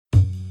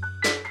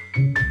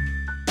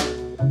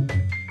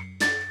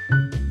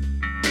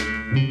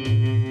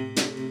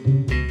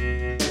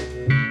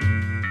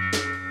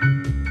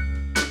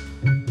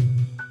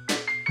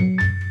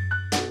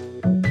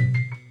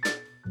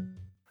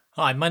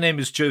Hi, my name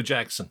is Joe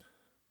Jackson.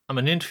 I'm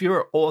an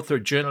interviewer, author,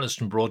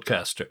 journalist, and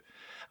broadcaster. And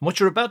what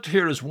you're about to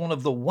hear is one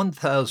of the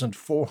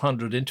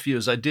 1,400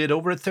 interviews I did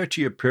over a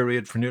 30-year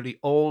period for nearly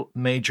all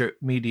major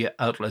media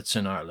outlets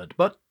in Ireland.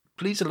 But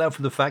please allow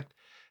for the fact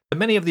that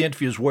many of the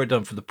interviews were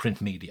done for the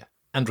print media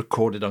and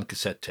recorded on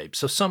cassette tape.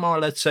 So some are,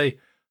 let's say,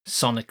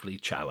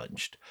 sonically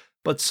challenged.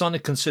 But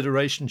sonic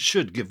consideration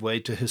should give way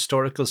to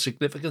historical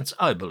significance,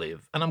 I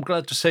believe. And I'm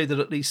glad to say that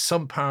at least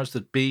some powers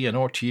that be and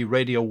RTE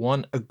Radio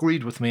 1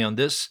 agreed with me on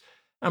this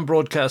and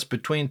broadcast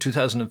between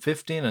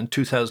 2015 and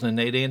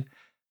 2018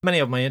 many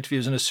of my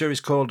interviews in a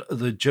series called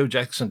The Joe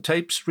Jackson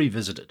Tapes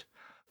Revisited.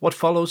 What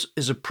follows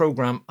is a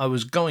programme I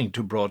was going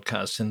to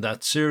broadcast in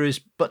that series,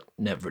 but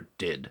never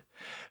did.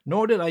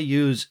 Nor did I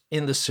use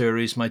in the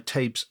series my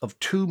tapes of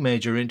two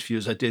major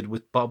interviews I did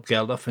with Bob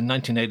Geldof in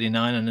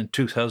 1989 and in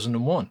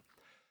 2001.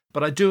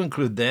 But I do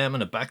include them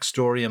and a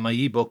backstory in my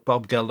ebook,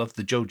 Bob Geldof,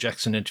 The Joe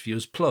Jackson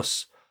Interviews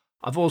Plus.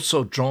 I've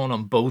also drawn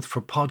on both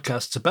for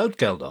podcasts about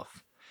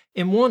Geldof.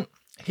 In one,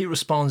 he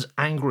responds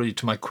angrily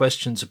to my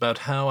questions about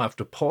how,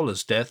 after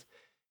Paula's death,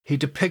 he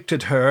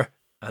depicted her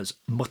as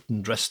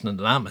mutton dressed in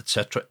lamb,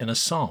 etc., in a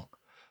song.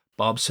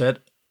 Bob said,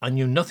 I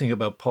knew nothing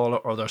about Paula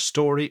or their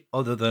story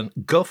other than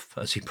guff,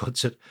 as he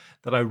puts it,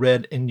 that I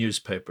read in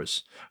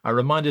newspapers. I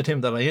reminded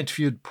him that I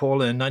interviewed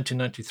Paula in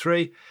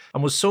 1993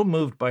 and was so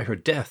moved by her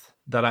death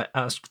that I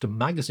asked a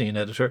magazine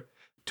editor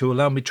to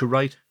allow me to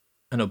write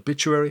an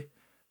obituary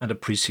and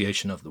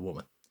appreciation of the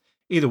woman.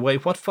 Either way,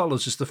 what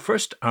follows is the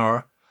first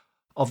hour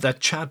of that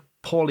chat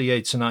Paula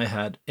Yates and I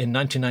had in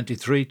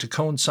 1993 to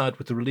coincide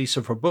with the release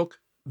of her book,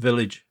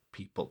 Village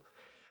People.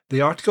 The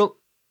article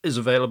is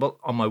available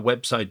on my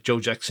website,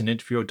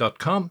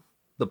 joejacksoninterviewer.com.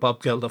 The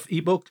Bob Geldof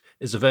ebook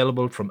is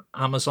available from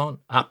Amazon,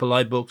 Apple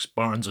iBooks,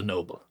 Barnes &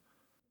 Noble.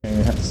 And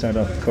you have to start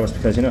off, of course,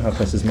 because you know how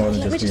this is more than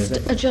Let me just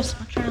just adjust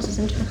my trousers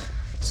into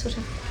a sort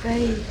of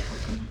vague.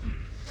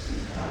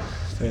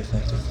 very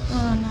effective.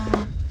 Oh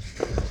no.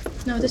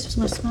 No, this was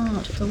my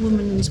smart for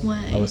Woman's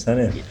Way. Oh, was that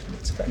it? Yeah.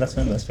 That's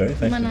very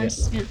effective. My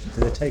nice, yeah.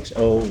 Did it take?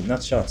 Oh,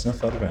 not shots, not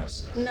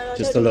photographs. No, I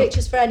just don't the do look.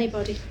 pictures for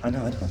anybody. I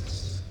know, I don't.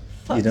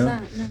 Fuck You don't?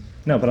 that, no.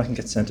 No, but I can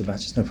get sent a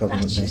batch. It's no problem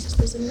with me. Jesus,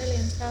 there's a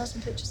million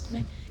thousand pictures of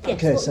me. Yes,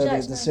 Okay, what so would you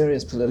like the to know?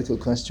 serious political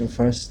question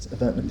first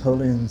about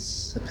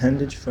Napoleon's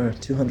appendage for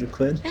 200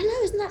 quid. I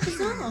know, isn't that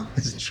bizarre?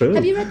 Is it true?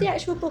 Have you read the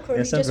actual book or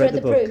Yes, have you I've just read read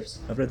the the book. proofs?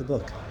 I've read the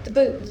book.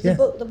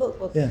 The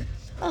book. Yeah.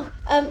 Oh,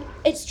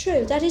 it's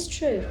true. That is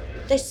true.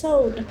 They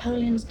sold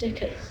Napoleon's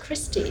Dick at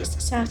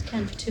Christie's, South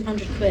Kent, for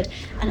 200 quid,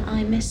 and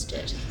I missed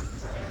it.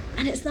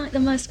 And it's like the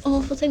most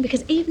awful thing,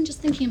 because even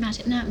just thinking about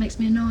it now, it makes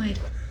me annoyed.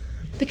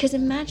 Because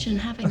imagine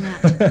having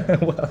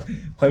that. Well,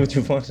 why would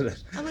you have wanted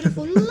it? I would have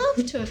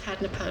loved to have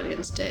had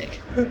Napoleon's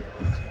Dick. In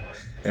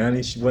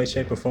any way,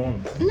 shape or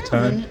form?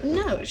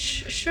 No,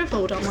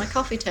 shriveled on my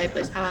coffee table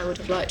is how I would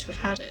have liked to have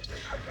had it.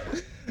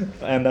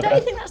 And Don't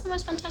you think that's the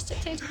most fantastic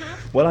thing to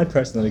have? Well, I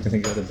personally can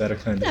think of a better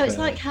kind of... No, it's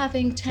like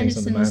having things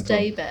on the Tennyson's mantle.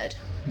 Daybed,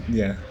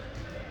 Yeah,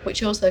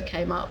 which also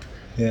came up.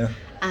 yeah.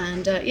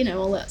 And,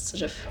 all that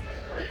sort of...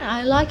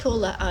 I like all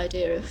that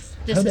idea of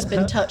this How has did- been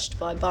how- touched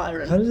by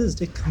Byron. How did his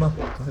dick come up,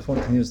 if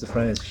one can use the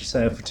phrase, for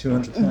sale for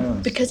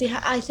 £200? Because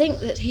I think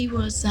that he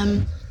was...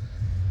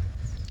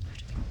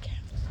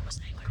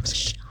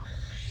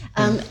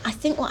 I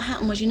think what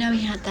happened was, he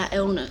had that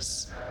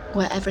illness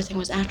where everything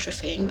was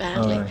atrophying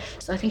badly. Oh, right.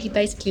 So I think he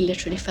basically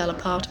literally fell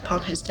apart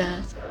upon his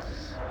death.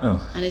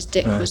 Oh. And his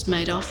dick Right. was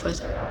made off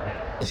with.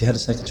 If you had a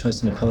second choice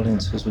to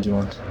Napoleon's, whose would you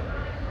want?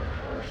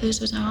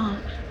 Whose was on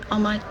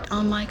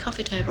my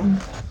coffee table?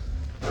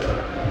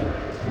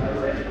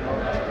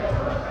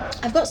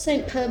 I've got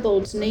St.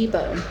 Perbald's knee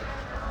bone.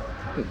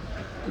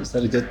 Is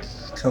that a good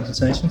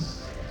compensation?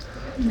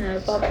 No,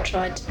 Bob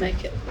tried to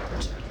make it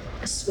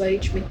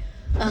assuage me.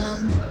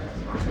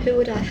 Who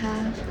would I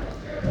have?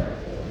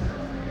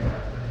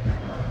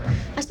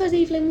 I suppose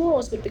Evelyn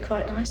Wars would be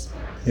quite nice.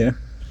 Yeah.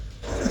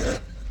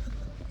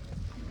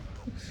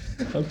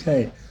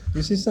 Okay.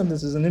 You see something,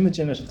 there's an image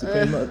in it of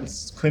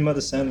the Queen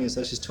Mother sounding as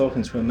though she's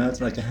talking through a mouth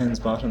like a hen's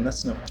bottom.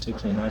 That's not a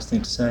particularly nice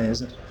thing to say,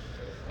 is it?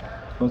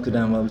 Won't go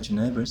down well with your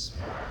neighbours.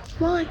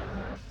 Why?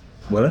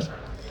 Will it?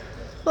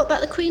 What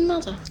about the Queen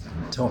Mother?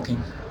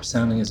 Talking,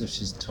 sounding as if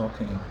she's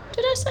talking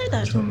Did I say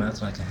that? through a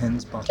mouth like a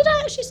hen's bottom. Did I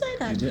actually say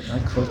that? You did. I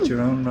quote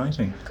your own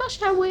writing. Gosh,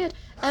 how weird.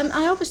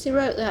 I obviously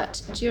wrote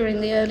that during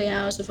the early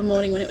hours of the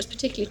morning when it was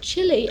particularly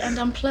chilly and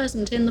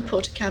unpleasant in the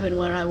porter cabin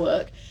where I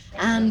work.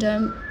 And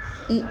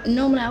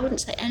normally I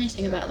wouldn't say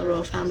anything about the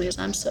royal family, as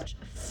I'm such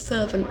a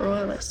fervent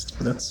royalist.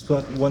 That's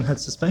what one had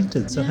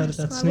suspected. So how did Yes,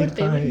 that I sneak would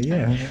be, by? wouldn't I?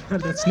 Yeah, how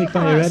did that I sneak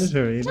don't know by your how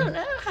editor? I You don't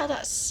know how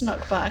that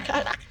snuck by. I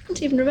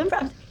can't even remember.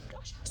 I'm thinking,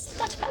 gosh, I said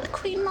that about the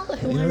Queen Mother,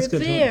 who Yeah, I that's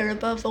good. revere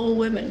above all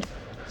women.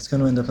 It's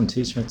going to end up on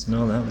t-shirts and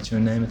all that with your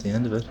name at the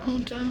end of it. Oh,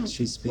 don't.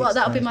 She speaks. Well,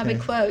 that'll be like my big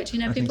a- quote. I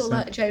think People so.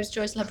 like James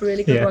Joyce will have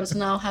really good Yeah. ones,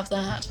 and I'll have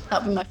that.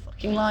 That'll be my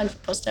fucking line for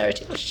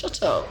posterity. Oh,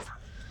 shut up.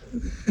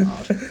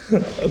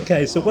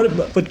 Okay, so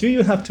but do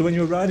you have to, when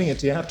you're writing it,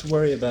 do you have to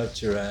worry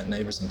about your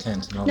neighbours in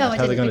Kent and all No, that? I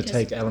How they're didn't, going to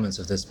because- take elements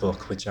of this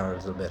book, which are a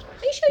little bit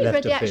Are you sure you've read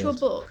left the of actual field?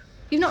 book?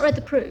 You've not read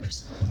the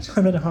proofs?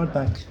 I read a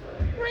hardback.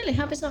 Really?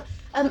 How bizarre.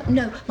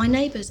 No, my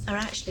neighbours are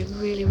actually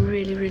really,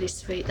 really, really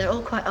sweet. They're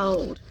all quite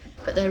old,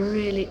 but they're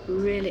really,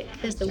 really...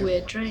 Here's the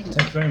weird drink.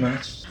 Thank you very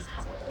much.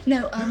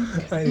 No,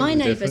 my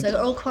neighbours different.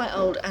 are all quite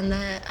old, and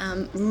they're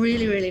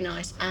really, really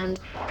nice, and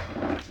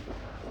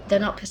they're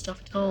not pissed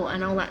off at all,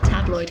 and all that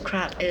tabloid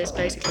crap is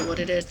basically what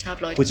it is,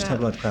 tabloid Which crap.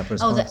 tabloid crap Oh,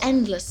 response? the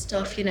endless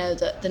stuff,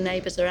 that the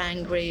neighbours are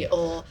angry,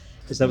 or...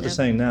 Is that what they're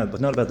saying now? But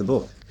not about the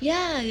book?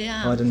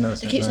 Yeah. Oh, I didn't notice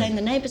They that, keep right. saying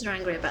the neighbours are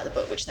angry about the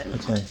book, which they're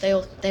not. Okay.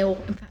 They all,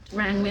 in fact,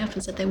 rang me up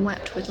and said they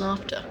wept with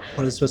laughter.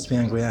 What are they supposed to be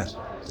angry at?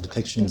 The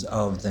depictions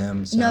of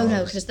themselves?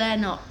 No, because they're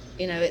not,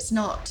 it's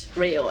not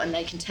real, and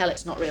they can tell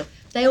it's not real.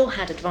 They all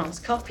had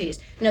advanced copies.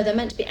 They're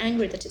meant to be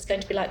angry that it's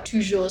going to be like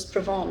Toujours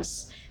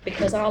Provence,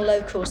 because our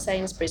local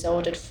Sainsbury's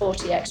ordered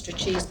 40 extra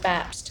cheese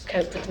baps to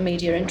cope with the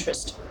media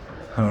interest.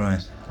 All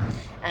right.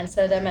 And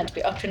so they're meant to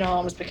be up in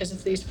arms because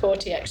of these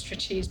 40 extra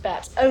cheese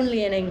baps.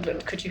 Only in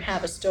England could you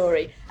have a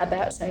story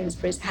about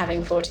Sainsbury's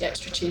having 40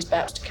 extra cheese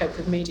baps to cope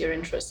with media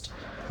interest.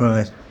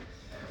 Right.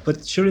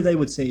 But surely they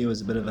would see you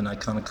as a bit of an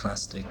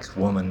iconoclastic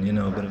woman,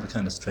 a bit of a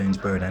kind of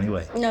strange bird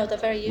anyway. No, they're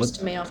very used What-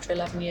 to me after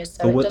 11 years,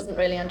 so But it what- doesn't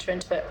really enter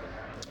into it.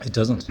 It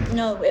doesn't.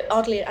 No, it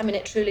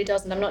truly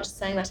doesn't. I'm not just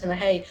saying that in the,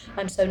 hey,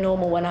 I'm so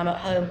normal when I'm at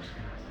home.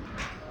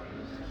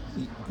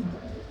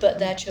 But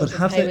their children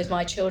have play they- with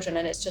my children,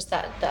 and it's just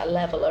that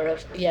leveler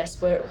of, yes,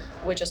 we're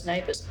just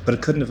neighbours. But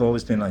it couldn't have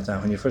always been like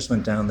that. When you first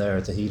went down there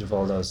at the heat of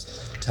all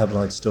those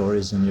tabloid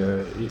stories and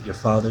your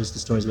father's, the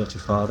stories about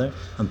your father,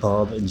 and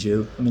Bob and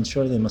you,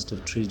 surely they must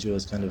have treated you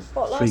as kind of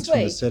What, last freaks from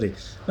the week? city.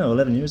 No,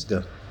 11 years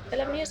ago.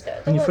 11 years ago.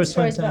 When There you weren't first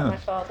went stories about down. my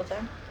father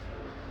then.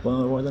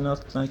 Well, were they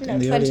not like No, in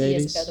the 20 early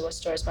years 80s? ago there were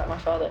stories about my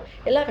father.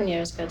 11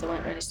 years ago there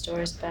weren't really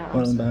stories about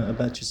Well, us.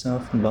 about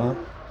yourself and Bob?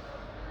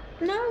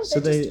 No, So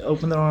they they just...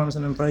 opened their arms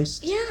and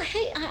embraced? Yeah,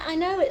 hey, I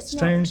know it's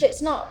Strange. not...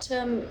 It's not...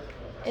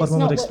 What it's one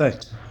not would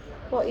expect.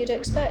 What you'd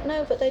expect.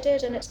 No, but they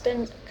did, and it's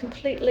been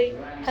completely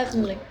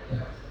heavenly.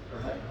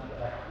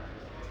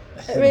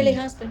 It really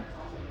has been.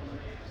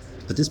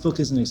 But this book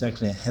isn't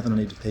exactly a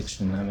heavenly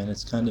depiction.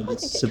 It's kind of, I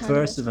it's think it kind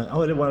of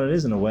subversive. Well, it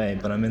is in a way,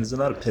 but there's a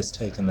lot of piss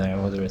taken there,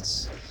 whether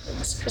it's...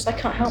 It's because I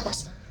can't help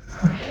myself.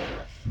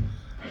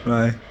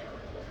 Right.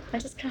 I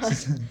just can't. I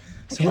So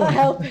can't what-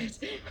 help it.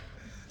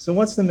 So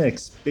what's the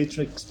mix?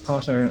 Beatrix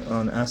Potter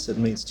on acid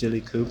meets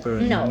Jilly Cooper?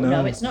 And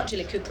No, it's not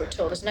Jilly Cooper at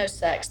all. There's no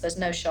sex, there's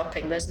no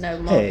shopping, there's no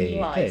modern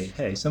life.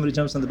 Hey, somebody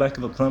jumps on the back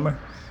of a plumber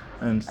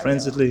and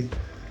frenziedly...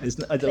 Was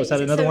Please, that it's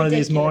another so one of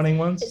these ridiculous. morning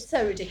ones? It's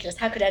so ridiculous.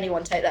 How could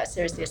anyone take that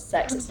seriously as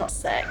sex? It's not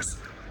sex.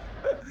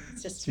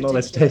 It's just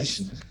ridiculous.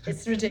 Molestation.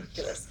 It's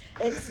ridiculous.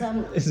 It's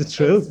Is it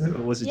true?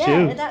 Or was it you?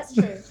 Yeah, that's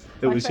true. It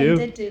My was friend you?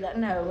 did do that.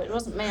 No, it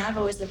wasn't me. I've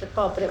always lived with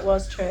Bob, but it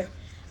was true.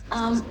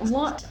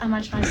 What am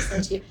I trying to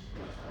say to you?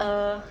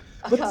 I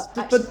can't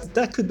actually- But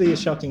that could be a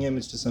shocking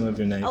image to some of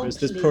your neighbours.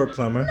 This please. poor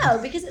plumber. No,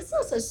 because it's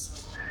also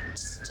just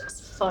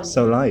funny.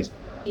 So light.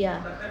 Yeah.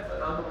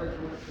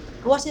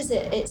 What is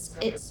it?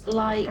 It's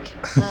like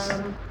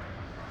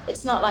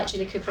it's not like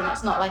Jilly Cooper, and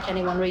it's not like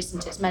anyone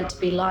recent. It's meant to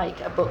be like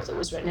a book that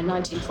was written in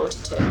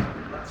 1942.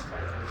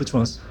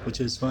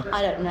 Which is what?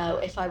 I don't know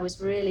if I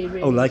was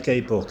really. Oh, like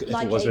a book, if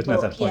like it was a written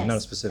at that book, point, yes. not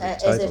a specific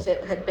As title. if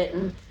it had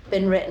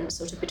been written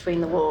sort of between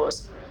the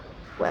wars,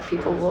 where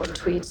people wore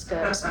tweed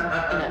skirts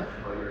and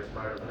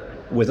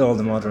With all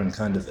the modern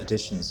kind of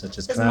additions, such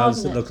as There's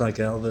clouds that modern- look like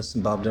Elvis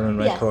and Bob Dylan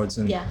Yeah, records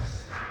and yeah.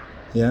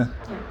 yeah.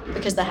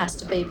 Because there has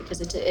to be, because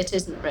it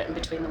isn't written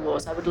between the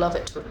wars. I would love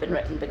it to have been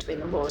written between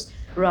the wars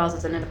rather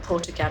than in a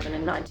Portakabin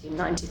in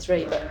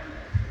 1993.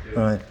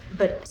 Right.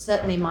 But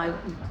certainly my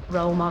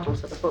role model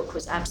for the book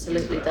was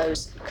absolutely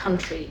those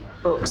country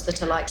books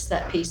that are like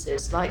set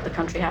pieces, like the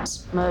Country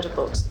House Murder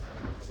books.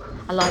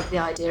 I like the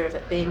idea of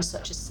it being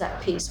such a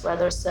set piece where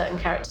there are certain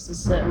characters and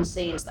certain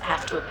scenes that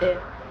have to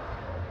appear.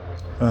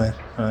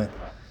 Right.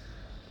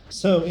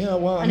 So yeah,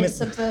 well, And it's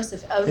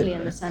subversive only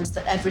in the sense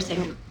that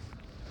everything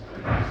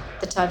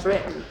that I've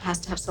written has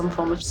to have some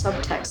form of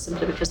subtext,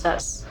 simply because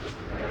that's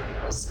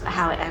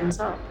how it ends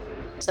up.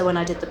 So when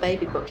I did the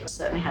baby book, it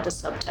certainly had a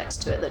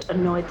subtext to it that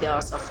annoyed the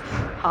arse off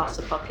half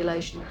the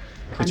population.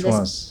 which And this-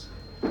 was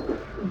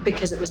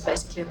Because it was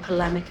basically a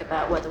polemic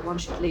about whether one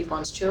should leave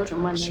one's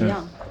children when Sure. they're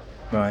young.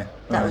 right.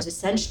 That was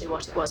essentially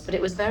what it was, but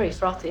it was very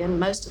frothy, and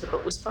most of the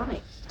book was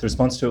funny. The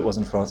response to it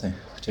wasn't frothy,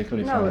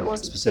 particularly No, from it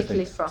wasn't specific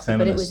particularly frothy,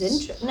 feminists. but it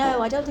was interesting.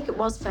 No, I don't think it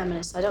was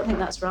feminist. I don't think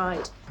that's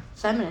right.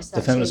 Feminist.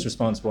 The feminist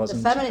response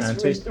wasn't The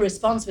feminist anti?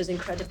 response was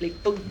incredibly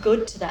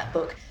good to that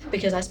book,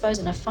 because I suppose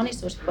in a funny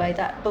sort of way,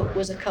 that book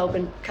was a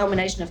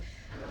culmination of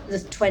the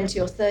 20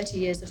 or 30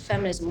 years of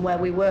feminism where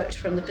we worked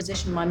from the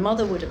position my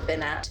mother would have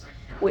been at,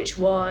 which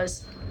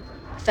was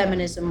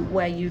feminism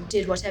where you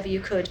did whatever you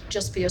could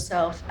just for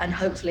yourself and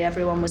hopefully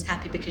everyone was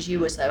happy because you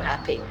were so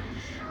happy.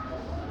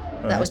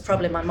 That was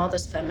probably my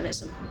mother's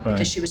feminism, Right.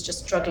 because she was just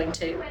struggling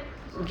to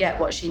get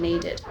what she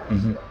needed.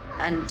 Mm-hmm.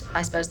 And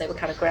I suppose they were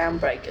kind of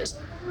groundbreakers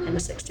in the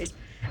 60s.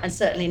 And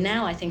certainly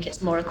now I think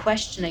it's more a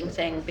questioning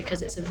thing,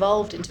 because it's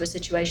evolved into a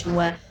situation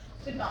where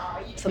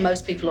for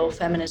most people, all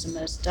feminism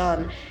has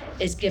done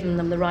is given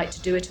them the right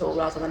to do it all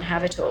rather than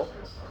have it all.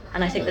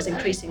 And I think there's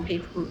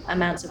increasing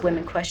amounts of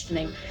women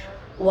questioning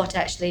what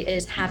actually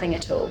is having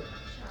it all.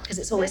 Because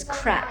it's all this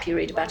crap you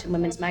read about in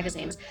women's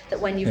magazines that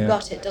when you've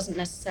got it doesn't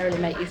necessarily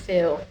make you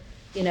feel,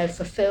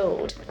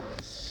 fulfilled.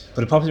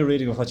 But a popular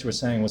reading of what you were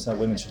saying was that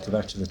women should go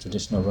back to the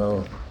traditional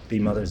role, be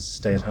mothers,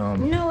 stay at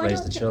home,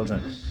 raise the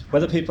children.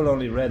 Whether people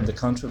only read the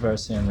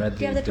controversy and read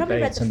the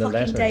debates and the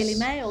letters. Yeah, they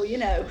probably read the fucking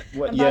Daily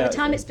Mail, And by the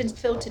time it's been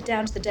filtered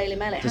down to the Daily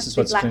Mail, it has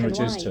to be black and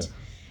white.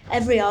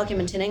 Every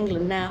argument in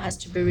England now has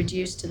to be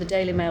reduced to the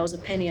Daily Mail's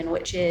opinion,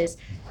 which is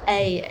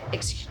A,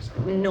 it's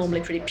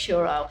normally pretty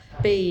puerile,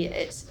 B,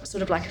 it's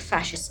sort of like a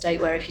fascist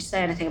state where if you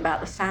say anything about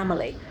the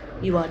family,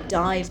 you are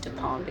dived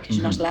upon because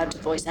you're not allowed to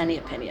voice any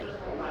opinion.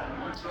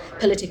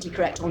 Politically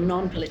correct or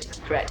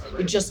non-politically correct,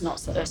 you're just not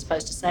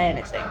supposed to say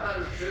anything.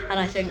 And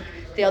I think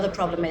the other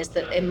problem is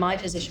that in my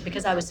position,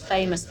 because I was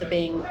famous for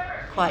being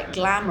quite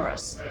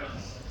glamorous,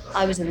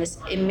 I was in this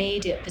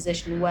immediate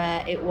position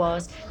where it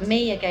was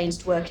me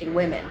against working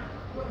women,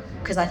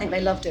 because I think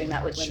they love doing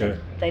that with women. Sure.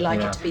 They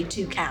like it to be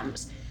two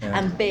camps.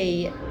 And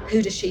B,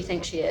 who does she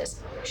think she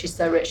is? She's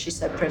so rich, she's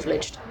so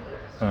privileged.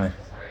 Right.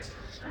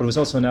 But there was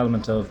also an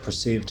element of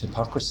perceived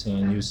hypocrisy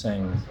in you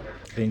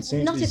being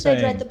seen Not to be if saying...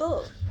 they'd read the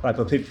book. Right,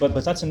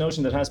 but that's a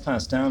notion that has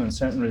passed down, and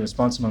certainly the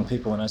response among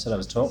people when I said I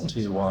was talking to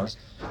you was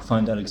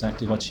find out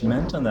exactly what she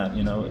meant on that.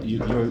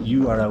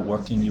 You are out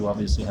working, you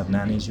obviously have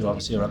nannies, you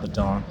obviously are up at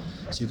dawn,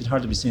 so you could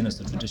hardly be seen as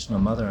the traditional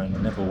mother, and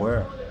you never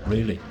were,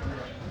 really.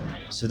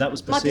 So that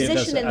was perceived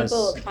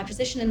My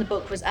position in the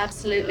book was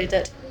absolutely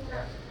that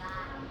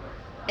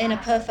in a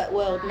perfect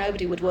world,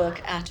 nobody would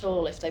work at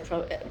all if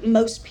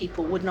most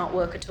people would not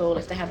work at all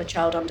if they have a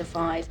child under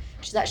 5,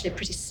 which is actually a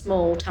pretty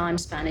small time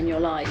span in your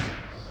life.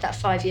 That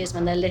 5 years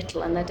when they're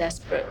little and they're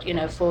desperate,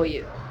 for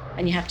you,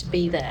 and you have to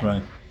be there.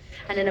 Right.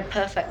 And in a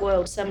perfect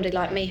world, somebody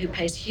like me who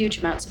pays huge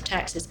amounts of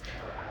taxes,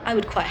 I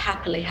would quite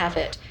happily have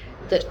it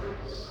that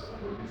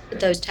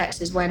those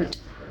taxes went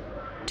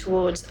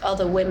towards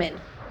other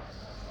women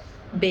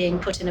being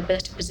put in a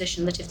better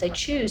position, that if they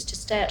choose to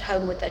stay at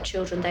home with their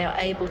children, they are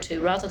able to,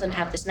 rather than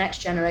have this next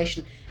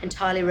generation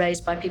entirely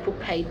raised by people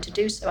paid to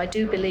do so. I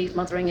do believe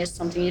mothering is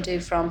something you do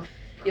from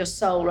your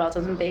soul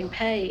rather than being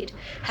paid.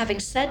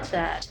 Having said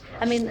that,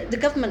 the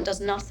government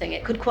does nothing.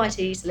 It could quite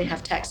easily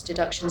have tax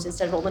deductions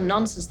instead of all the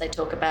nonsense they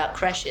talk about,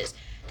 creches.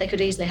 They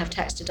could easily have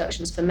tax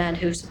deductions for men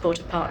who support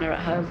a partner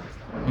at home.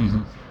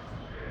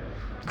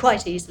 Mm-hmm.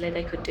 Quite easily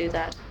they could do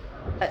that,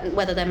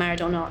 whether they're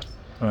married or not.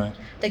 Right.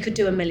 They could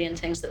do a million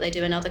things that they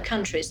do in other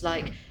countries.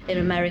 Like in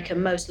America,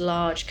 most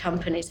large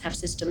companies have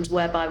systems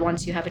whereby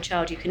once you have a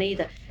child, you can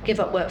either give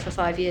up work for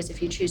 5 years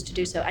if you choose to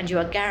do so, and you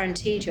are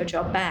guaranteed your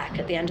job back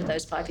at the end of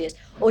those 5 years,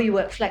 or you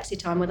work flexi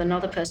time with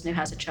another person who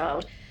has a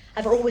child.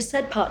 I've always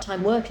said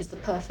part-time work is the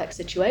perfect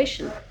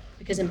situation,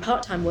 because in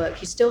part-time work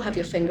you still have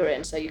your finger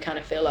in, so you kind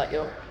of feel like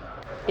you're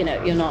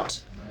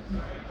not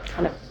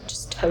kind of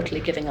just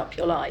totally giving up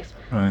your life.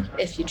 Right.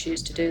 If you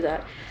choose to do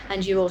that.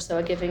 And you also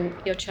are giving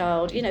your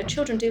child,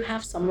 children do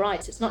have some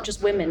rights. It's not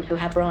just women who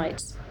have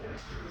rights.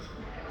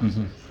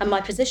 Mm-hmm. And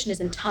my position is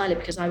entirely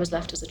because I was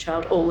left as a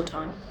child all the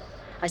time.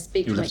 I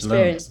speak You from left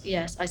experience. alone.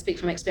 Yes, I speak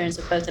from experience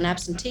of both an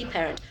absentee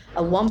parent,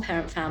 a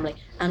one-parent family,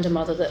 and a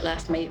mother that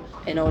left me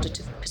in order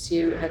to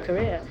pursue her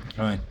career.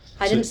 Right.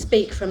 I didn't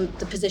speak from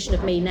the position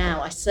of me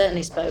now. I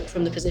certainly spoke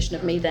from the position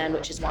of me then,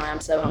 which is why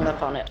I'm so hung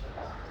up on it.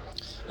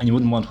 And you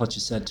wouldn't want what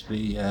you said to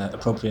be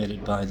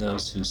appropriated by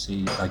those who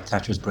see, like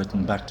Thatcher's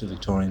Britain, back to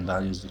Victorian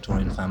values,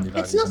 Victorian family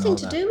values. It's nothing and all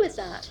to that. do with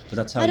that. But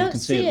that's how you can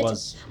see it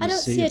was. I don't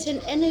see it in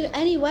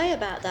any way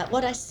about that.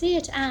 What I see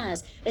it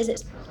as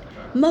is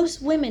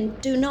most women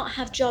do not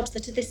have jobs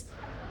that are this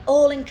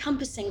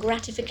all-encompassing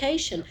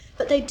gratification,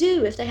 but they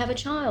do if they have a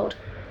child.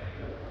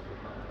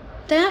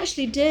 They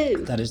actually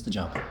do. That is the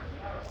job.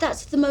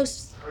 That's the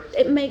most...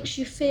 It makes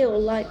you feel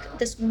like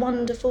this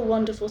wonderful,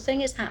 wonderful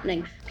thing is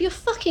happening. But your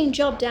fucking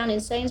job down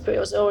in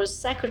Sainsbury's or as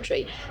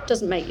secretary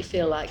doesn't make you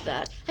feel like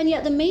that. And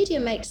yet the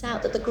media makes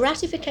out that the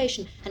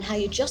gratification and how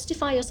you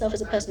justify yourself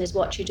as a person is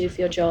what you do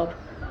for your job.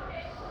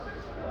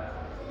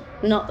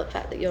 Not the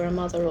fact that you're a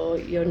mother or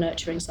you're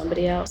nurturing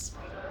somebody else.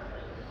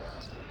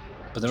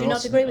 But do you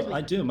not agree with me?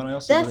 I do, but I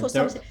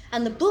also...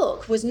 And the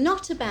book was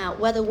not about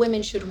whether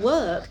women should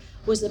work,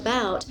 was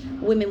about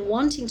women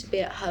wanting to be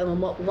at home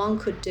and what one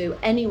could do,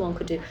 anyone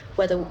could do,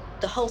 whether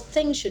the whole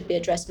thing should be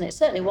addressed, and it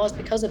certainly was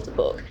because of the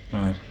book,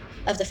 right.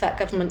 Of the fact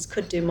governments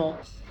could do more,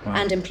 right.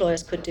 And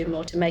employers could do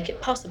more to make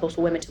it possible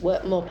for women to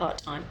work more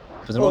part-time,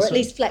 or at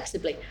least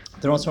flexibly.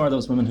 There also are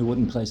those women who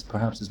wouldn't place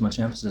perhaps as much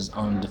emphasis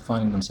on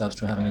defining themselves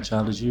through having a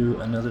child as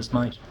you and others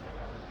might.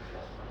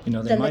 They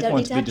might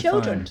want to be defined.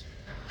 Children.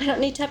 They don't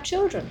need to have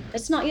children.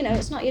 It's not, you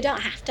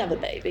don't have to have a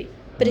baby.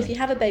 But if you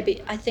have a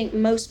baby, I think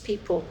most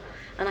people,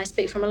 and I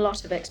speak from a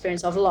lot of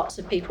experience of lots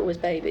of people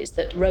with babies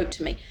that wrote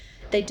to me,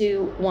 they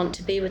do want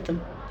to be with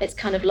them. It's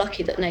kind of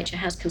lucky that nature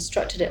has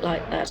constructed it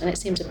like that, and it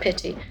seems a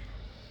pity.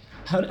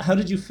 How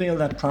did you feel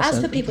that process?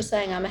 As for people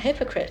saying I'm a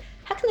hypocrite,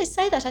 How can they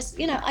say that?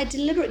 I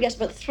deliberately get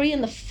up at 3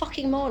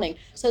 a.m.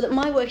 so that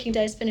my working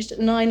day is finished at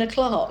 9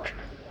 o'clock.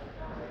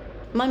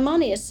 My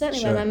money is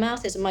certainly Sure. where my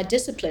mouth is, and my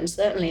discipline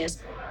certainly is.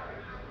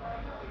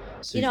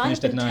 So You you know, I have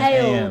finished at been 9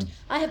 a.m. tailed.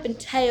 I have been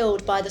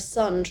tailed by the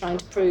sun trying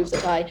to prove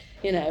that I,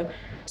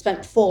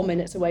 spent 4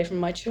 minutes away from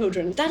my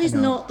children. That is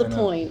not the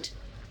point.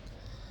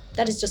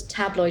 That is just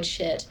tabloid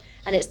shit.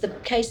 And it's the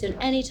case in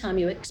any time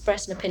you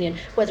express an opinion,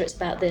 whether it's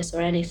about this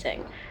or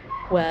anything,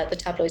 where the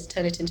tabloids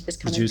turn it into this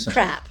kind Reduce of it.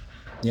 crap.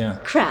 Yeah.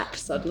 Crap,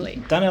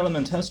 suddenly. That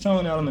element, how strong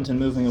an element in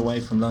moving away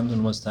from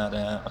London was that,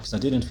 because I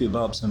did interview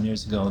Bob some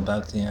years ago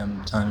about the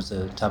times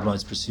the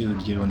tabloids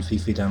pursued you and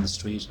Fifi down the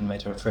street and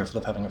made her fearful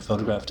of having her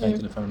photograph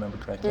taken, if I remember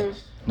correctly,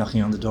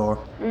 knocking on the door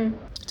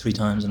 3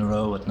 times in a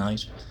row at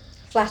night.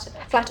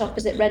 Flat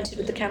opposite, rented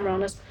with the camera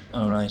on us.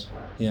 Oh, right,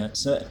 yeah.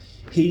 So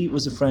he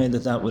was afraid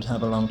that would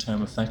have a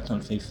long-term effect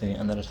on Fifi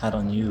and that it had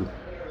on you.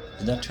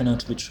 Did that turn out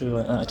to be true?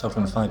 I talked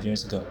to him 5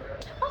 years ago.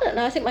 I don't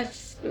know. I think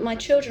my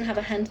children have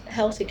a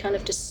healthy kind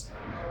of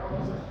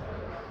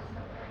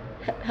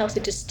healthy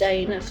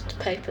disdain of the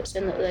papers,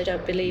 in that they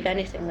don't believe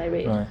anything they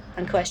read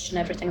and question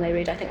everything they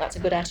read. I think that's a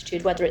good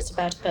attitude, whether it's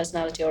about a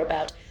personality or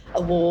about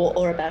a war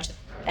or about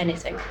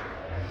anything.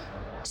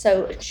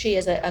 So she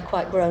is a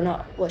quite grown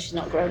up. Well, she's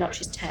not grown up.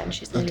 She's 10.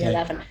 She's nearly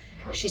 11.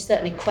 She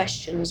certainly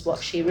questions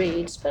what she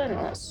reads, but I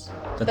think that's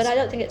but I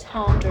don't think it's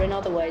harmed her in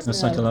other ways. No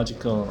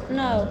psychological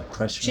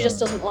pressure. She just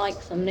doesn't like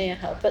them near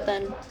her. But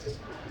then,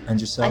 and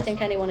yourself? I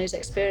think anyone who's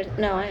experienced.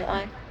 No,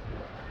 I.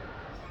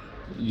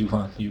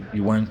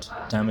 You weren't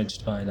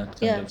damaged by that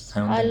kind of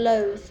hounding?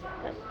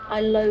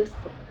 I loathe.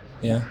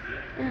 Yeah.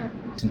 Yeah.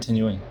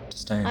 Continuing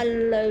disdain.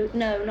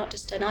 No, not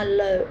disdain. I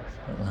loathe.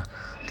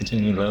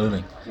 Continuing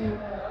loathing.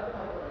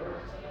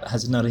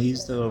 Has it not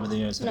eased though over the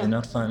years? Have they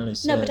not finally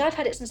said? No, but I've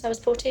had it since I was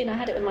 14. I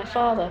had it with my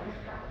father.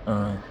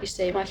 Alright. You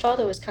see, my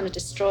father was kind of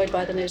destroyed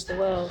by the news of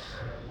the world.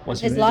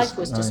 His really life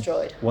was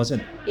destroyed. Was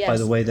it? Yes. By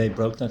the way they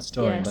broke that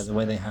story? Yes. By the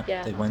way they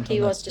went on He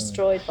that was story?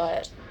 destroyed by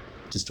it.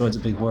 Destroyed's a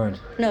big word.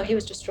 No, he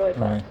was destroyed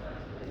by it.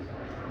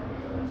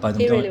 By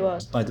them really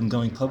was. By them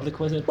going public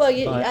with it? Well,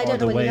 I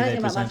don't know whether you know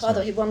anything about my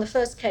father. it? He won the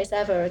first case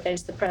ever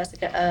against the press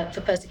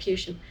for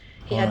persecution.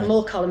 He had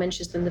more column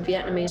inches than the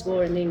Vietnamese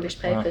War in the English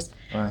papers.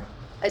 Right.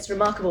 It's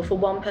remarkable for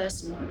one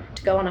person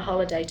to go on a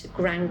holiday to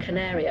Gran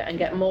Canaria and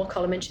get more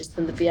column inches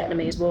than the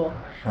Vietnamese War.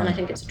 And I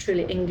think it's a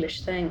truly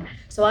English thing.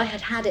 So I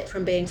had it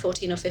from being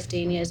 14 or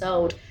 15 years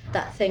old,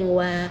 that thing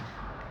where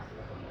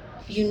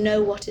you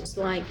know what it's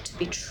like to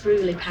be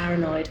truly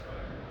paranoid.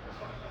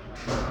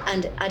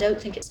 And I don't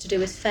think it's to do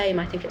with fame.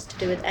 I think it's to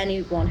do with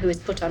anyone who is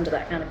put under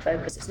that kind of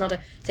focus. It's not a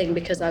thing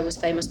because I was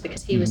famous,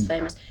 because he was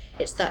famous.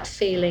 It's that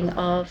feeling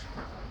of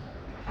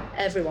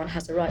everyone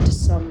has a right to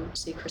some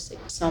secrecy,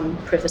 some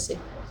privacy.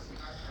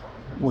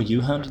 Were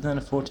you hounded then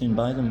at 14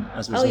 by them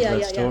as a result of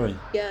that story?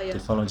 Yeah. They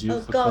followed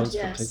you for quotes,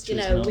 for pictures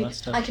and all that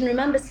stuff? I can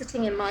remember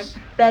sitting in my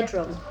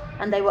bedroom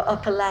and they were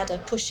up a ladder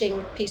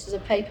pushing pieces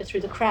of paper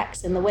through the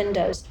cracks in the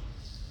windows.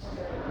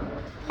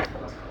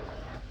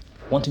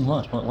 Wanting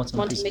what? What's on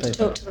Wanting the piece me of paper? to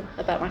talk to them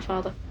about my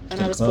father when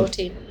Get I was quote.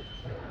 14.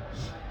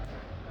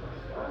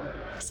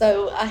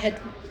 So I had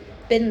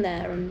been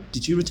there and...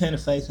 Did you retain a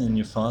faith in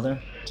your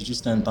father? Did you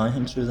stand by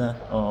him through that?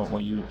 Or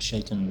were you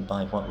shaken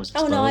by what was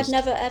exposed? Oh no, I've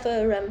never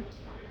ever...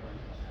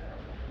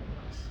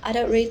 I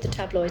don't read the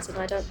tabloids and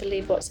I don't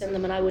believe what's in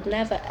them, and I would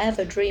never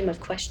ever dream of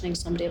questioning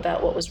somebody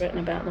about what was written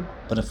about them.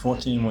 But at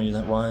 14, were you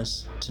that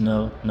wise to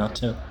know not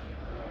to?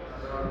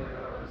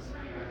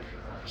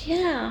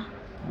 Yeah.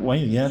 Were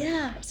you? Yeah.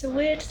 Yeah, it's a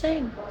weird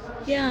thing.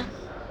 Yeah.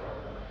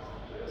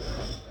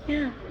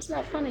 Yeah, isn't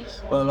that funny?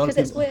 Well, a lot of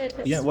Because people. it's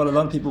weird. A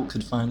lot of people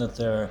could find that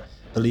their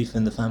belief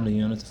in the family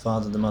unit, the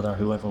father, the mother,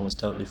 whoever, was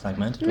totally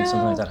fragmented. When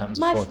something like that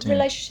happens at 14. My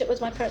relationship with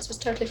my parents was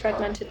totally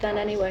fragmented then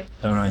anyway.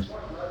 All right.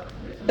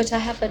 But I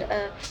have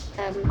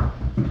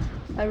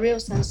a real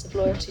sense of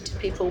loyalty to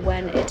people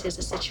when it is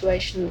a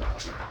situation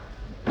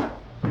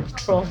of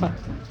trauma.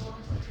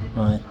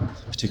 Right.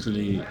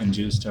 Particularly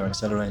induced or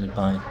accelerated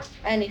by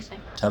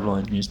Anything.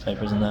 tabloid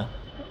newspapers and that.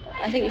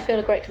 I think you feel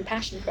a great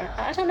compassion for it.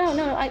 I don't know.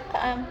 No,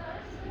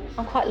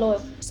 I'm quite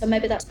loyal, so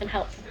maybe that's been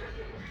helpful.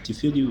 Do you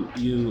feel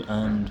you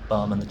and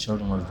Bob and the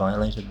children were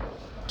violated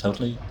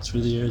totally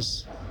through the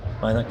years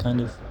by that kind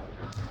of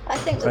I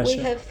think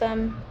pressure? that we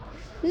have...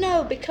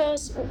 no,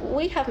 because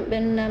we haven't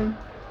been...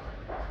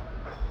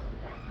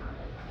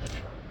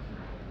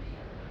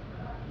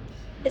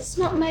 it's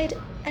not made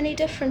any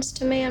difference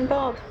to me and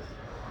Bob,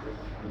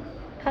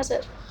 has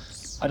it?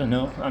 I don't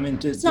know. I mean,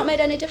 It's not made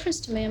any difference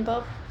to me and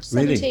Bob.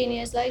 Really? 17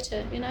 years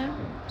later, you know?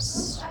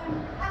 It's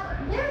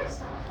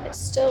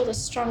still the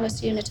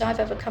strongest unit I've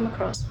ever come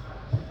across.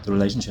 the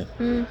relationship.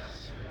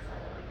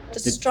 The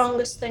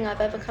strongest thing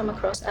I've ever come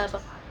across,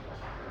 ever.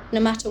 No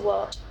matter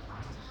what.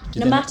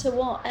 Did No they matter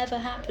what ever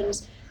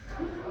happens.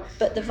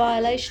 But the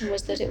violation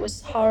was that it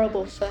was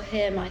horrible for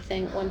him, I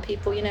think, when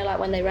people, like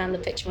when they ran the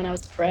picture when I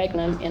was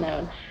pregnant,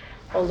 and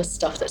all the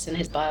stuff that's in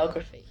his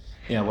biography.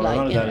 Yeah, well, Like,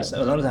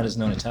 a lot of that is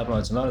known in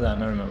tabloids. A lot of that,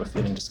 and I remember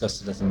feeling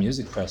disgusted at the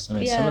music press. I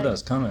mean, some of Yeah.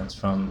 those comments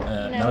from No,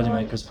 Melody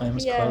Maker's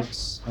famous yeah.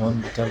 quotes,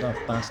 "One Geldof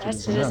bastard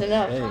is Bastard is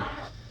enough. Hey, we're When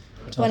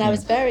I talking.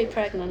 was very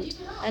pregnant,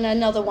 and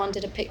another one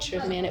did a picture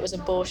of me, and it was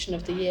abortion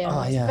of the year. And Oh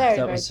I was yeah, very,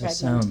 that very was pregnant.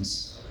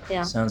 Sounds.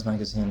 Yeah. Sounds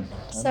magazine. I'm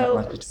not So,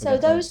 likely to so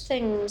forget those those.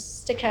 things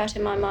stick out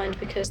in my mind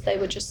because they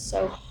were just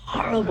so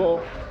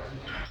horrible.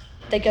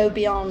 They go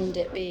beyond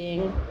it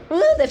being,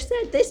 oh, they've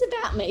said this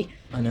about me.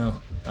 I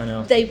know.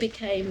 They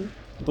became.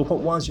 But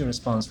what was your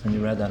response when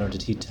you read that, or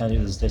did he tell you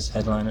there's this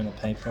headline in a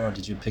paper, or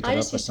did you pick I it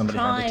just up, or used to somebody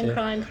cry handed and it to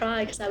cry and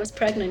cry because I was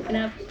pregnant. You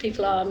know, how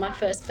people are my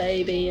first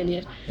baby, and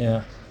you?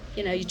 Yeah.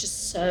 you're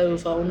just so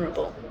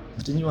vulnerable.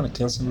 But didn't you want to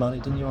kill somebody?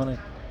 Didn't you want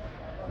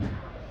to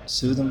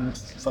sue them,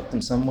 fuck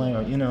them some way, or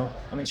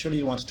I mean, surely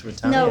you wanted to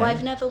retaliate. No,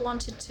 I've never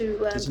wanted to.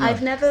 Did you not?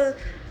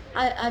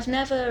 I've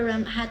never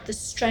had the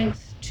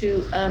strength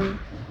to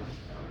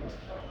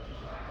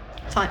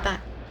fight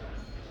back.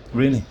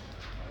 Really?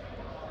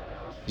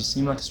 You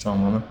seem like a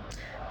strong woman.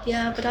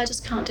 Yeah, but I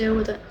just can't deal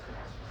with it.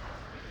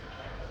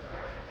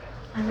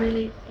 I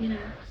really,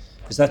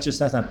 Is that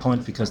just at that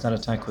point because that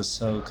attack was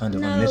so kind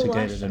of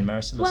unmitigated and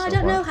merciless? Well, I or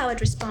don't what? know how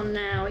I'd respond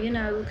now,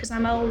 because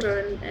I'm older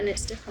and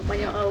it's different when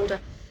you're older.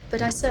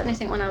 But I certainly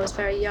think when I was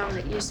very young,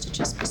 it used to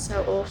just be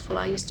so awful.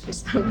 I used to be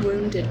so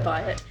wounded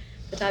by it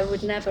that I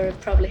would never have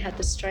probably had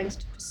the strength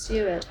to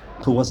pursue it.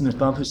 But wasn't it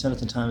Bob who said at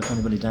the time if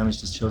anybody damaged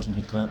his children,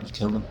 he'd go out and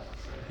kill them?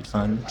 He'd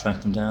find them,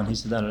 track them down. He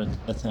said that at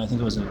I think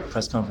it was a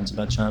press conference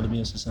about child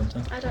abuse or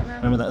something. I don't know.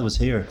 Remember that? It was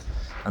here,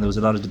 and there was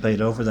a lot of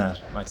debate over that.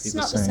 Like It's people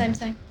not the saying,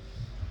 same thing.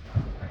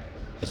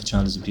 if a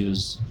child is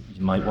abused,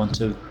 you might want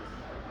to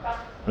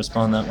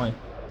respond that way.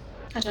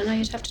 I don't know.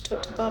 You'd have to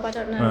talk to Bob. I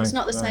don't know. Right, It's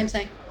not the same right.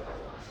 thing.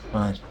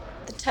 Right.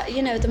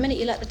 The minute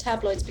you let the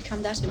tabloids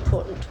become that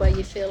important, where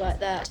you feel like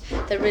that,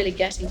 they're really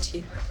getting to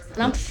you.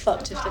 And I'm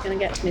fucked if they're going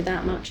to get to me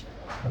that much.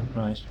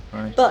 Right.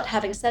 But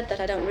having said that,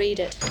 I don't read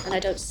it and I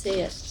don't see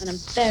it, and I'm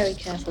very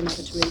careful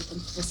never to read them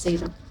or see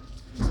them.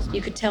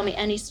 You could tell me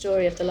any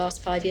story of the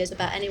last 5 years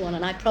about anyone,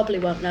 and I probably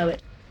won't know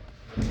it.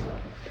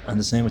 And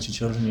the same with your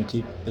children, you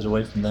keep it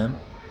away from them?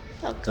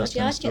 Oh God, Those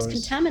yeah, kind I of think it's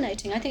stories?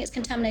 contaminating. I think it's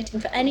contaminating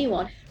for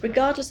anyone,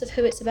 regardless of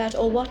who it's about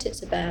or what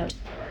it's about.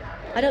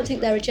 I don't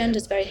think their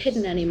agenda's very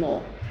hidden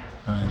anymore.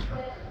 Right.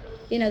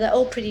 They're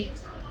all pretty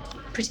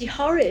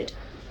horrid.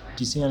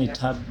 Do you see any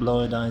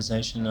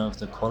tabloidization of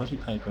the quality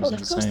papers Well, in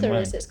of the course same there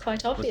way? is. It's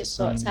quite obvious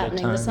the what's Sunday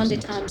happening. The Times Sunday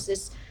and- Times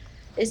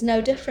is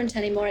no different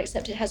anymore,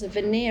 except it has a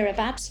veneer of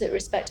absolute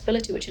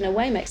respectability, which in a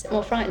way makes it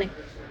more frightening.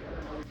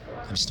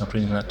 Have you stopped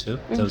reading that too?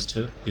 Those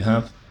two? You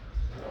have?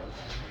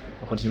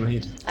 What do you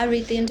read? I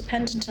read The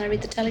Independent and I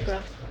read The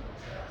Telegraph.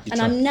 You And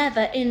try- I'm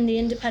never in The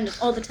Independent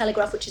or The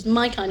Telegraph, which is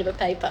my kind of a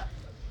paper.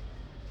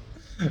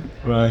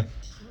 Right.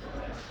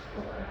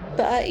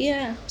 But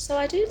so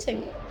I do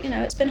think,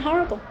 it's been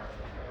horrible.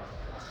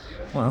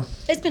 Well,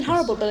 It's been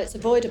horrible, but it's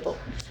avoidable.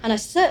 And I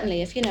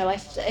certainly,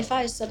 if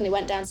I suddenly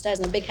went downstairs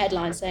and a big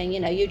headline saying,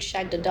 you'd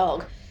shagged a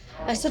dog,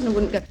 I suddenly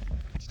wouldn't go,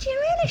 did you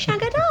really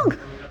shag a dog?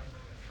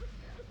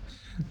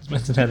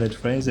 that's how they'd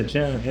phrase it,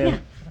 yeah. Okay.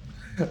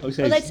 Well,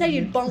 they'd say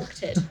you'd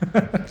bonked it.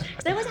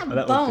 'Cause they always have Well,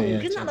 that would bonk. be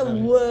it, Isn't that the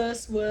definitely.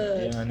 worst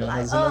word? Yeah, I know,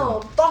 Like, isn't it?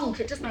 bonk,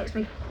 it just makes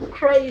me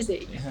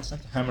crazy. Yeah, it's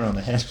like a hammer on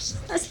the head.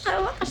 That's like,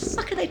 what the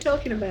fuck are they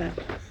talking about?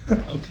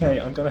 Okay,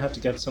 I'm going to have to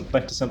get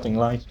back to something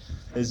light.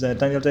 Is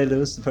Daniel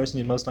Day-Lewis the person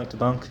you'd most like to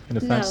bonk in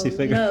a fantasy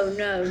figure?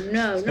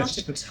 No, not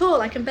at all.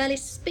 I can barely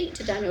speak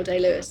to Daniel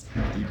Day-Lewis.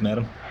 You've met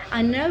him?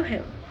 I know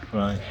him,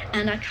 Right.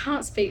 and I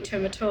can't speak to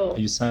him at all. Are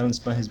you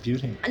silenced by his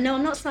beauty? No,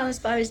 I'm not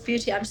silenced by his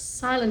beauty. I'm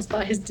silenced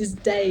by his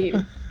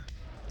disdain.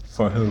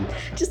 For who?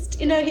 Just,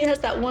 he has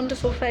that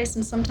wonderful face,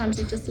 and sometimes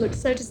he just looks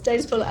so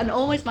disdainful, and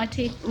always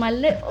my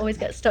lip always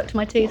gets stuck to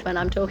my teeth when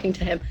I'm talking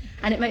to him,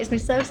 and it makes me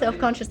so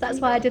self-conscious. That's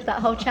why I did that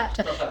whole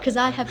chapter, because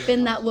I have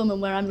been that woman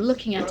where I'm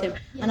looking at him,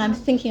 and I'm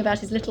thinking about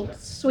his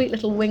sweet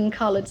little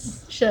wing-collared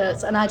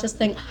shirts, and I just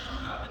think,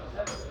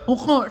 I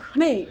can't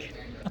speak.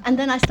 And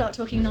then I start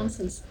talking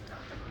nonsense.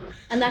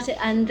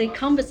 And the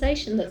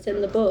conversation that's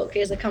in the book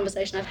is a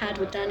conversation I've had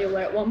with Daniel,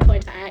 where at one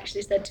point I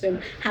actually said to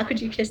him, how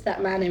could you kiss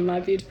that man in my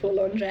beautiful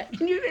laundrette?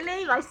 Can you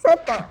believe I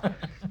said that?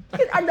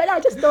 And then I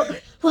just thought,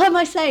 what am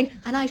I saying?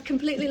 And I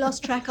completely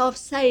lost track of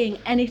saying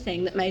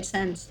anything that made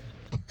sense.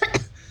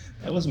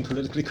 That wasn't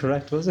politically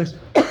correct, was it?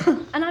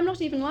 And I'm not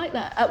even like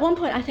that. At one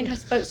point I think I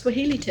spoke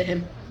Swahili to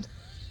him.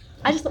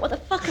 I just thought, what the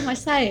fuck am I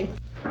saying?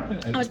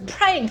 I was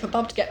praying for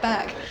Bob to get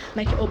back,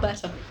 make it all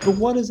better. But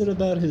what is it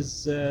about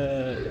his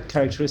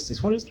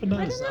characteristics? What is it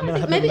about I his... don't know. mean, I think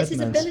haven't maybe met it's his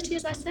him, ability,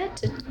 as I said,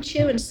 to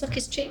chew and suck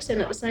his cheeks in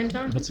at the same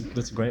time. That's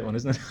a great one,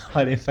 isn't it?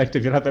 Highly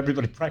effective. You'll have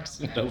everybody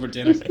practicing it over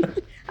dinner.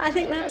 I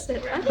think that's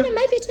it. I think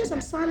maybe it is.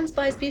 I'm silenced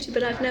by his beauty,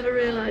 but I've never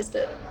realised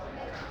it.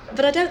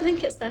 But I don't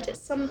think it's that.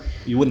 It's some...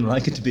 You wouldn't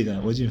like it to be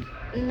that, would you?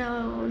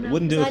 No.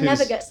 Wouldn't do 'Cause if I he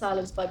never was- get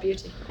silenced by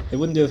beauty. It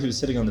wouldn't do if he was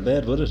sitting on the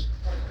bed, would it?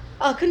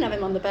 Oh, I couldn't have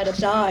him on the bed. I'd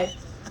die.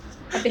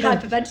 I'd be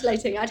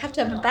hyperventilating. I'd have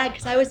to have a bag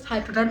because I always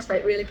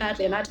hyperventilate really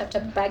badly, and I'd have to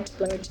have a bag to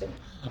blow into.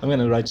 I'm going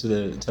to write to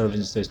the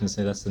television station and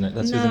say that's who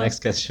the next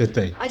guest should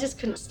be. I just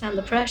couldn't stand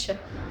the pressure.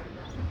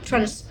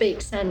 Trying to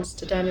speak sense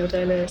to Daniel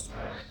Day-Lewis.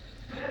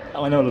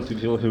 Oh, I know a lot of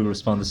people who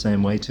respond the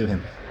same way to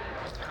him.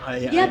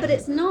 But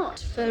it's not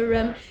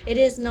for.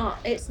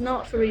 It's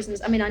not for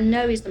reasons. I mean, I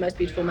know he's the most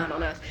beautiful man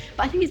on earth,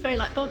 but I think he's very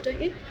like Bob,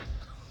 don't you?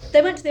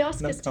 They went to the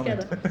Oscars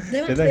together.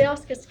 They went to the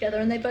Oscars together,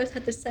 and they both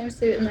had the same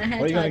suit and their hair.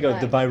 Where are you going to go?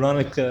 back. The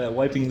Byronic,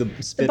 wiping the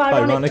spit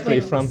Byronically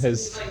twins. from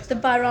his. The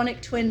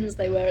Byronic twins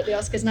they were at the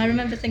Oscars, and I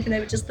remember thinking they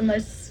were just the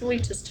most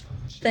sweetest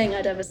thing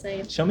I'd ever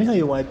seen. Show me how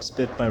you wipe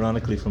spit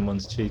Byronically from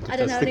one's cheek. I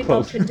don't know. That's the Only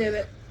quote. Bob could do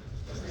it.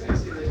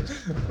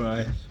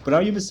 Right. But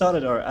are you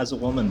besotted, or as a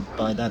woman,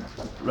 by that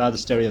rather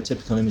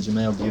stereotypical image of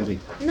male beauty?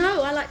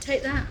 No, I like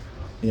Take That.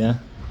 Yeah.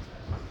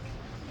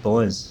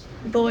 Boys.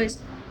 Boys.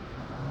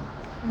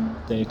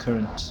 They're your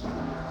current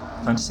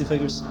fantasy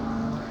figures?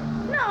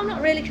 No,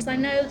 not really, because I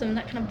know them.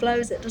 That kind of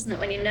blows it, doesn't it,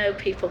 when you know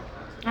people?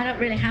 I don't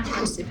really have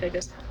fantasy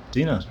figures. Do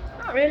you not?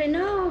 Not really,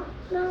 no.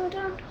 No, I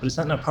don't. But is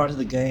that not part of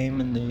the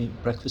game in the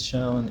breakfast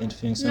show and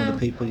interviewing some of the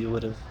people you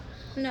would have?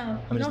 No.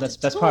 I mean, not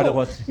that's at part of all.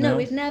 what. No,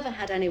 we've never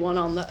had anyone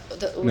on that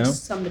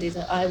was somebody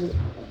that I would.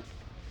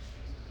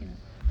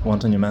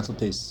 Want on your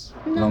mantelpiece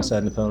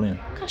alongside Napoleon?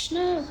 Gosh,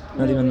 no.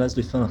 Not even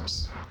Leslie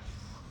Phillips?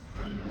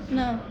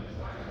 No.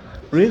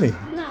 Really?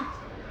 No.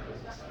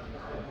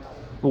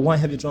 Well, why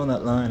have you drawn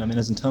that line? I mean,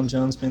 hasn't Tom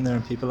Jones been there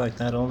and people like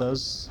that, all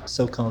those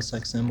so-called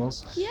sex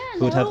symbols? Yeah,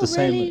 who would they're have all the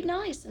same, really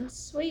nice and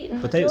sweet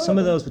and but some of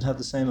adorable. those would have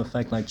the same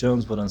effect like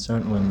Jones would on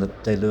certain women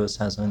that Day-Lewis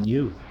has on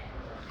you.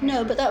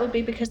 No, but that would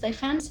be because they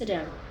fancied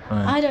him.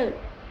 Right.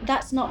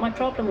 That's not my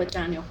problem with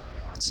Daniel.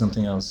 It's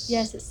something else.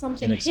 Yes, it's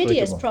something inexplicable.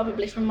 hideous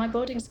probably from my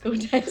boarding school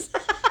days.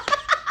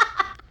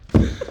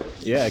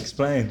 Yeah,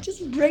 explain.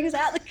 Just brings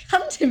out the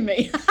cunt in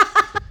me.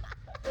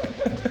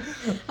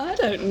 I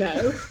don't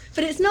know.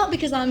 But it's not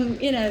because I'm,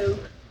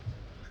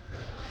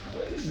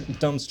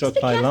 Dumbstruck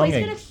Be by careful, he's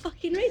longing. going to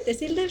fucking read this.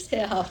 He lives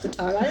here half the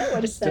time. I don't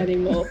want to say any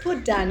more. Poor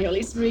Daniel,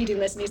 he's reading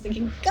this and he's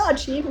thinking, God,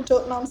 she even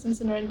talked nonsense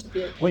in her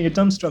interview. Well, you're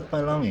dumbstruck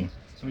by longing.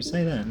 Can we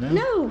say that? No.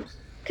 No,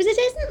 because it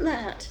isn't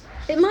that.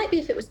 It might be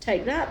if it was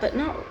Take That, but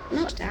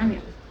not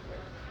Daniel.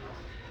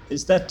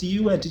 Is that? Did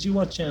you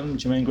watch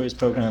Jermaine Gray's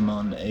program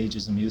on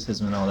ageism,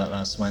 youthism, and all that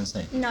last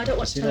Wednesday? No, I don't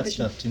watch See that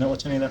television. stuff? Do you not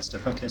watch any of that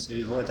stuff? Okay, so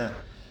you avoid that.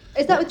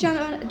 Is that with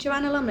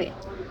Joanna Lumley?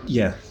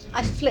 Yeah.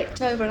 I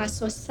flicked over and I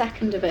saw a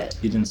second of it.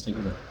 You didn't stick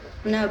with it.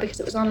 No, because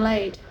it was on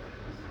Laid.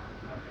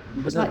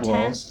 Without like 10?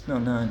 walls? No,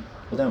 9.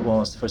 Without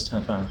walls, the first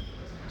half hour.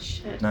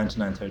 Shit. 9 to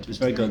 9:30. It was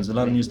very good. There's a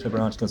lot of newspaper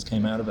articles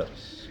came out of it.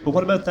 But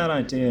what about that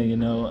idea?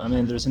 I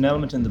mean, there's an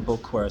element in the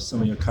book where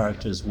some of your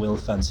characters will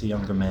fancy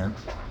younger men.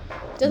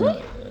 Do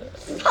they?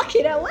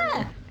 Fucking hell,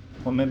 where?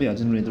 Well, maybe I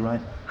didn't read the right.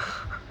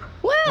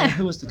 Where?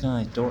 Who was the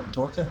guy?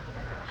 Dorca?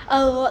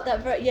 Oh,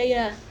 what,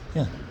 yeah.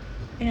 Yeah.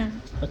 Yeah.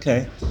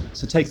 Okay.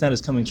 So take that as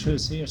coming true.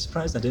 See, you're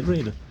surprised I did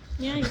read it.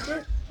 Yeah, you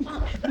did.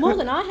 Wow, more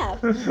than I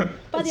have. By It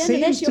the end of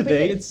seems this, to you'll be.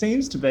 be. It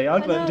seems to be.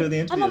 I'll go and do the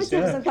interviews. I'm obviously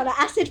having some kind of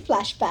acid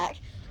flashback.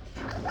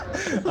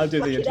 I'll do the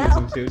Fucking interviews hell.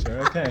 in future.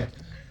 Okay.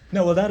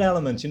 No, well, that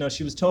element,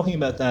 she was talking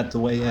about that, the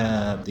way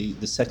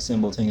the sex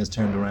symbol thing is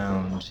turned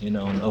around, and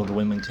older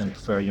women can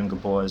prefer younger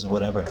boys or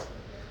whatever.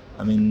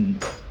 I mean,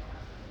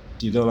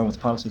 do you go along with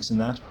politics in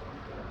that?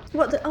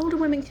 What, the older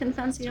women can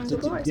fancy younger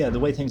boys? Yeah, the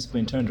way things have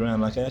been turned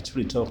around. Like, I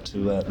actually talked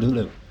to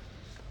Lulu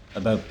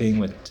about being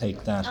with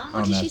Take That Oh, what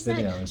on did that she say?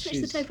 video. and Switch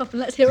the tape off and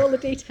let's hear all the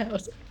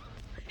details.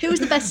 Who was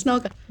the best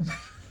snog?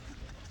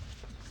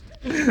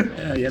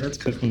 Yeah, that's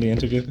good from the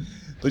interview.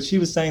 But she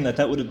was saying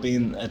that would have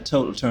been a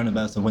total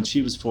turnabout. That when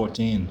she was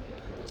 14,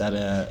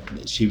 that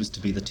she was to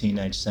be the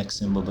teenage sex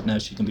symbol, but now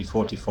she can be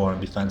 44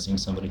 and be fancying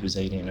somebody who's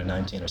 18 or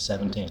 19 or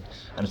 17,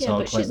 and it's Yeah, all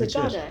but quite she's a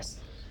legit. goddess.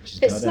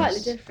 She's a It's goddess. slightly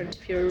different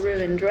if you're a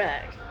ruined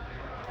wreck.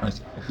 Like,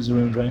 who's a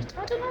ruined wreck?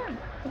 I don't know,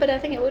 but I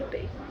think it would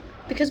be.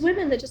 Because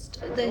women,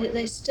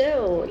 they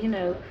still,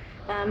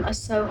 are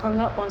so hung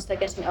up once they're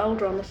getting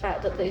older on the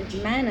fact that the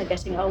men are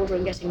getting older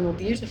and getting more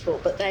beautiful,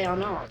 but they are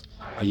not.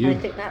 Are you? And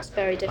I think that's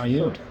very difficult. Are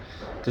you?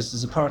 Because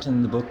there's a part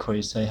in the book where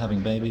you say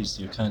having babies,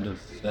 your kind of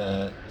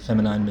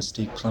feminine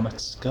mystique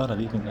plummets. God, I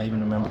even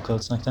remember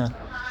quotes like that.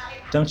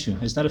 Don't you?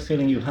 Is that a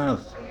feeling you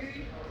have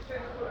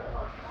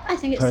I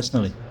think it's...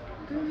 personally?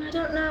 I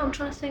don't know. I'm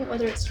trying to think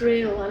whether it's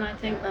real, and I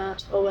think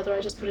that, or whether I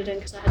just put it in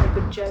because I had a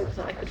good joke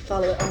that I could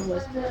follow it on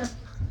with.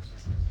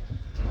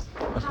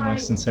 What a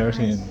nice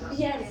sincerity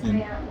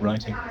in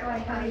writing.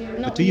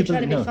 Not But do when you you're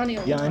trying to be no. funny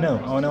all Yeah, the I time.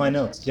 know. Oh no, I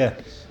know. Yeah,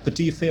 but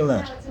do you feel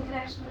that?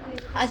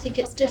 I think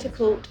it's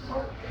difficult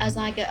as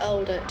I get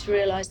older to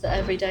realise that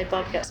every day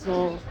Bob gets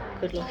more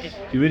good looking.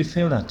 You really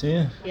feel that, do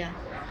you? Yeah.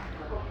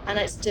 And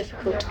it's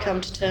difficult to come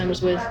to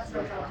terms with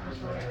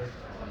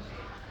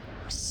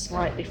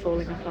slightly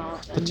falling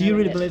apart. But do you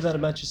really believe that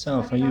about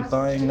yourself? Are you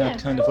buying that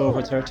Yeah, kind of over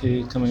of course.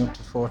 30, coming up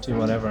to 40,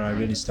 whatever? I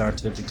really start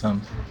to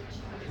become.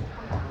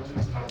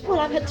 Well,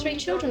 I've had 3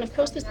 children. Of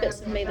course there's bits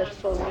of me that are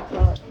falling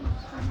apart.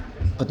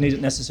 But need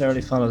it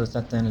necessarily follow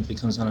that then it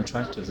becomes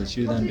unattractive, that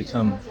you then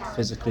become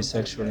physically,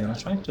 sexually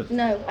unattractive?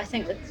 No, I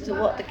think that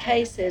what the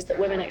case is that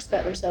women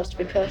expect themselves to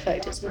be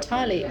perfect. It's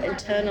entirely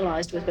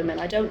internalised with women.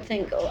 I don't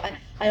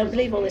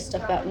believe all this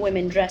stuff about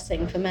women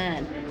dressing for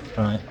men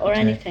Right. or okay.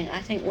 anything.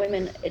 I think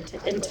women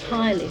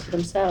entirely for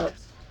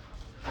themselves.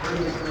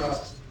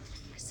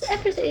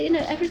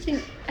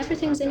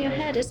 Everything's in your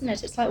head, isn't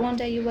it? It's like one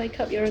day you wake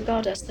up, you're a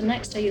goddess. The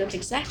next day you look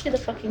exactly the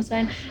fucking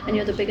same, and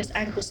you're the biggest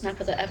ankle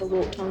snapper that ever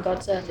walked on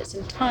God's earth. It's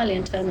entirely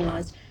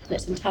internalised, and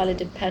it's entirely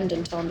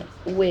dependent on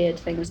weird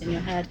things in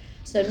your head.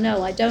 So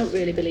no, I don't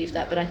really believe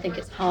that, but I think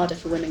it's harder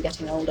for women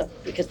getting older,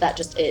 because that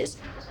just is.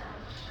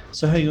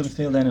 So how are you going to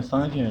feel then in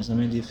 5 years? I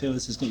mean, do you feel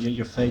this is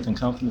your faith and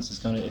confidence is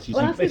going to, if you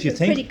I think, think it's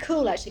pretty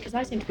cool actually, because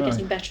I seem to be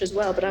getting better as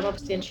well, but I'm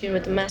obviously in tune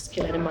with the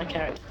masculine in my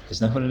character. Is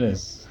that what it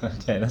is?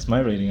 Okay, that's my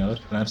reading of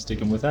it, and I'm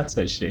sticking with that,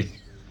 says she.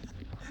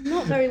 I'm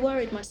not very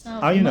worried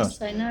myself. Are you I not? must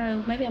say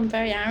no. Maybe I'm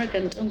very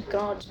arrogant. Oh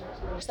God,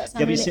 does that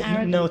sound really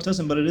arrogant? No, it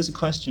doesn't. But it is a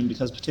question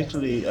because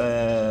particularly,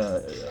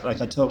 like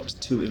I talked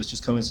to, it was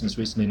just coincidence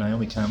recently,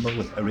 Naomi Campbell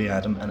with Ari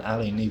Adam and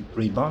Ali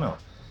Ree Bono,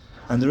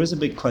 and there is a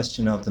big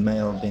question of the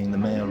male being the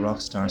male rock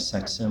star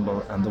sex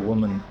symbol and the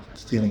woman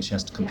feeling she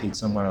has to compete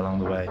somewhere along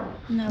the way.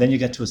 No. Then you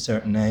get to a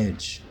certain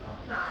age,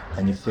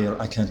 and you feel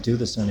I can't do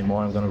this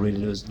anymore. I'm going to really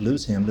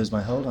lose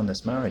my hold on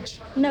this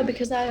marriage. No,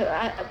 because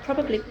I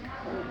probably.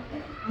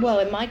 Well,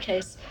 in my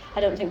case,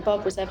 I don't think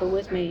Bob was ever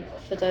with me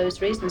for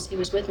those reasons. He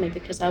was with me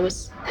because of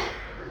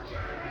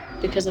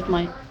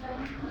my...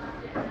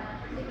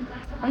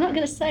 I'm not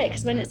going to say it,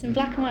 because when it's in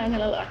black and white, I'm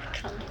going to look like a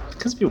cunt.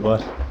 Because of your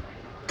what?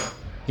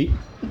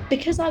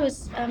 Because I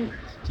was...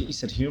 you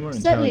said humour,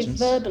 certainly intelligence?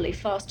 verbally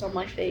fast on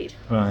my feet.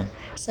 Right.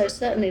 So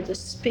certainly the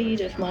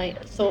speed of my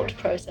thought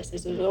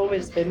processes has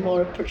always been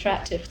more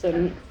protractive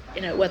than,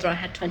 whether I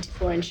had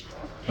 24-inch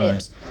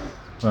hips.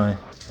 Right.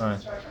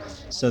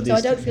 So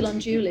I don't feel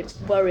unduly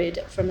worried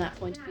from that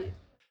point of view.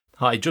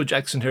 Hi, Joe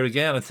Jackson here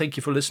again, and thank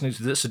you for listening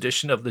to this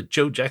edition of the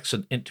Joe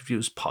Jackson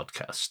Interviews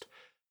podcast.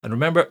 And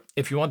remember,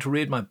 if you want to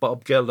read my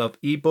Bob Geldof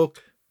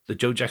ebook, the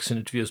Joe Jackson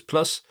Interviews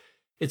Plus,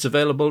 it's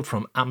available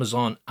from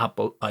Amazon,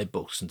 Apple,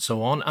 iBooks, and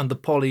so on. And the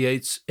Paula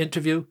Yates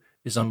interview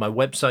is on my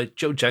website,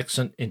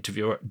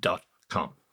 joejacksoninterviewer.com.